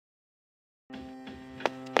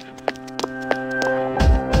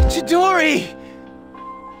Chidori!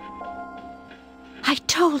 I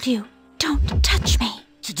told you, don't touch me.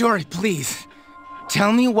 Chidori, please.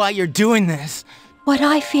 Tell me why you're doing this. What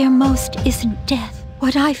I fear most isn't death.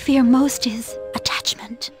 What I fear most is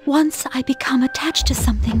attachment. Once I become attached to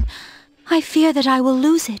something, I fear that I will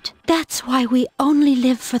lose it. That's why we only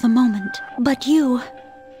live for the moment. But you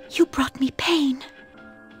brought me pain.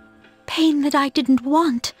 Pain that I didn't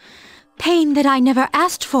want. Pain that I never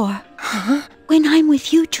asked for. Huh? When I'm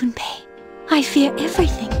with you, Junpei, I fear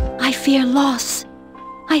everything. I fear loss.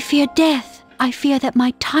 I fear death. I fear that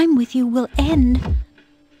my time with you will end.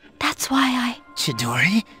 That's why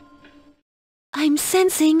Chidori? I'm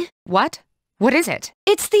sensing... What? What is it?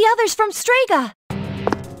 It's the others from Strega!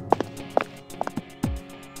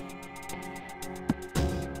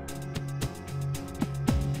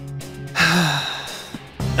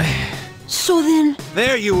 So then...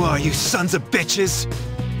 There you are, you sons of bitches!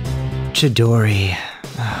 Chidori,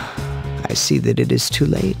 I see that it is too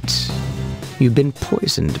late. You've been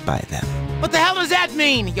poisoned by them. What the hell does that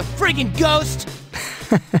mean, you friggin' ghost?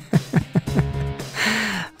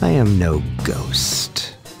 I am no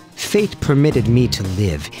ghost. Fate permitted me to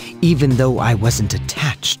live, even though I wasn't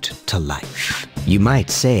attached to life. You might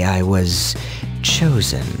say I was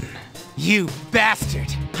chosen. You bastard!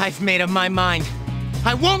 I've made up my mind.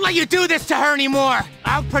 I won't let you do this to her anymore!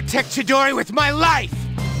 I'll protect Chidori with my life!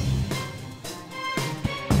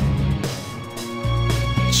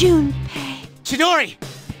 Junpei... Chidori!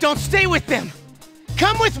 Don't stay with them!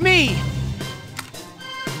 Come with me!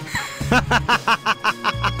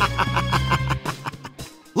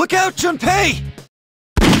 Look out, Junpei!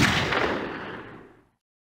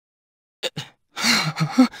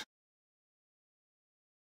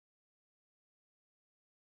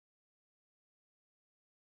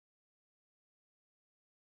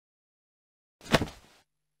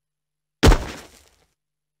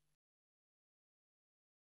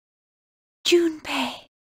 Junpei...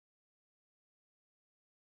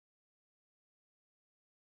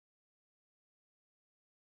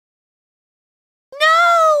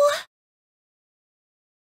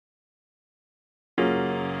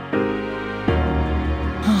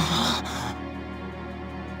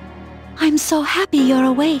 I'm so happy you're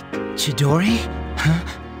awake. Chidori? Huh?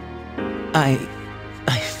 I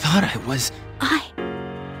thought I was...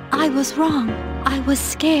 I was wrong. I was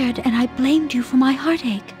scared and I blamed you for my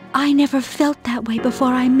heartache. I never felt that way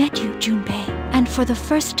before I met you, Junpei. And for the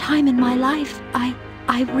first time in my life, I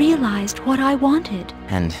realized what I wanted.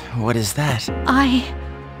 And what is that?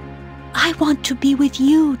 I want to be with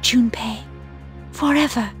you, Junpei.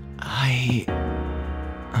 Forever.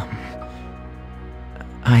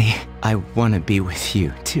 I want to be with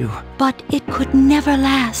you, too. But it could never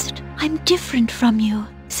last. I'm different from you.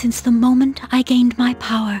 Since the moment I gained my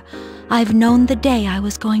power, I've known the day I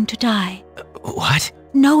was going to die. What?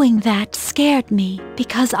 Knowing that scared me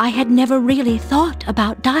because I had never really thought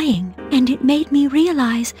about dying. And it made me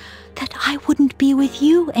realize that I wouldn't be with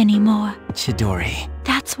you anymore. Chidori.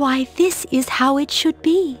 That's why this is how it should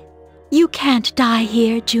be. You can't die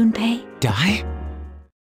here, Junpei. Die?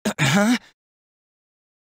 Huh?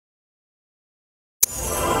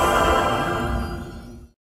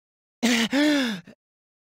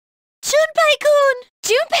 Junpei-kun!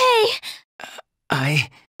 Junpei!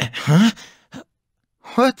 Huh?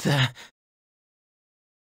 What the...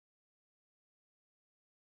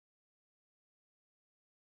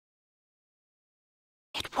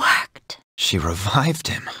 It worked. She revived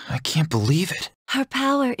him. I can't believe it. Her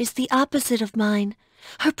power is the opposite of mine.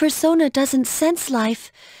 Her persona doesn't sense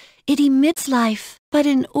life. It emits life. But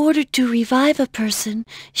in order to revive a person,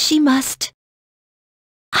 she must...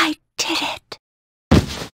 I did it.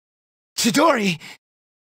 Chidori!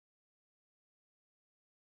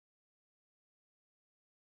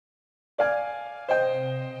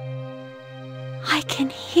 I can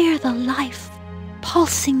hear the life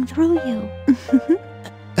pulsing through you.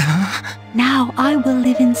 Now I will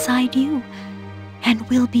live inside you, and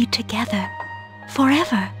we'll be together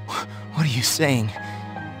forever. What are you saying?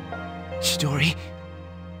 Chidori?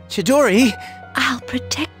 Chidori? I'll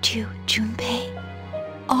protect you, Junpei.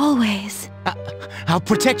 Always. I'll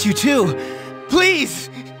protect you too. Please!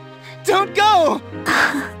 Don't go!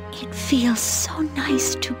 It feels so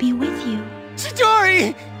nice to be with you.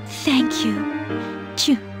 Chidori! Thank you,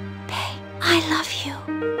 Junpei. I love you.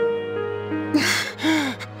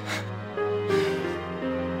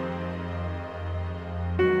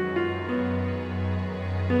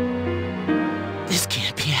 This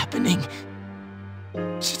can't be happening.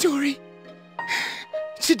 Chidori!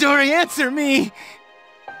 Chidori, answer me!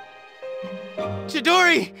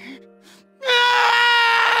 Chidori!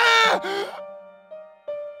 Ah!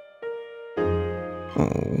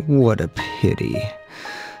 What a pity.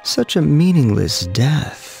 Such a meaningless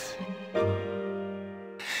death.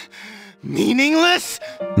 Meaningless?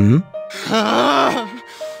 Hmm?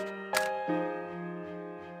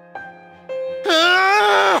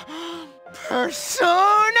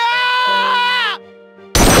 Persona!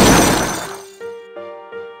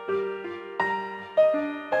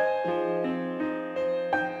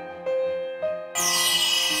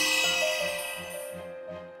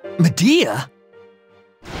 Medea?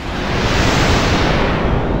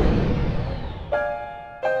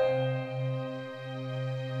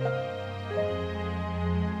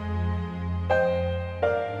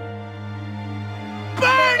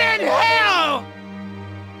 Burn in hell!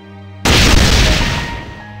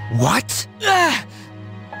 What?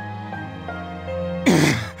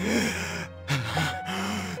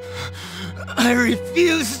 I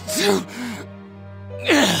refuse to...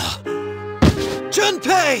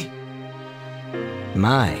 Junpei!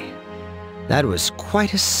 My, that was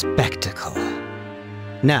quite a spectacle.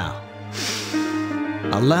 Now,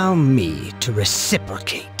 allow me to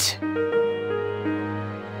reciprocate.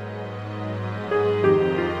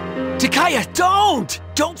 Takaya, don't!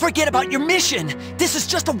 Don't forget about your mission! This is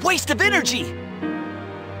just a waste of energy!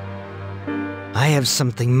 I have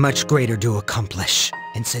something much greater to accomplish,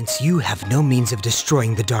 and since you have no means of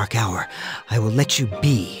destroying the Dark Hour, I will let you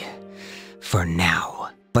be, for now.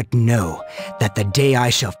 But know that the day I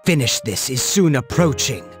shall finish this is soon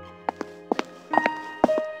approaching.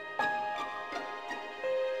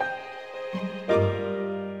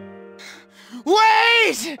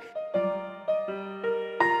 Wait!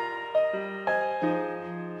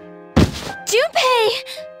 Junpei!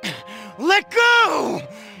 Let go!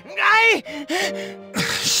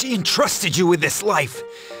 She entrusted you with this life.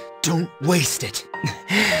 Don't waste it.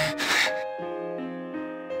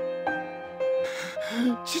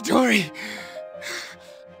 Chidori!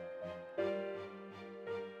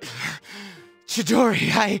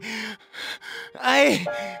 Chidori,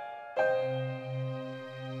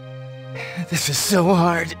 This is so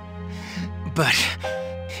hard. But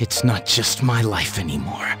it's not just my life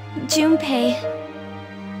anymore. Junpei.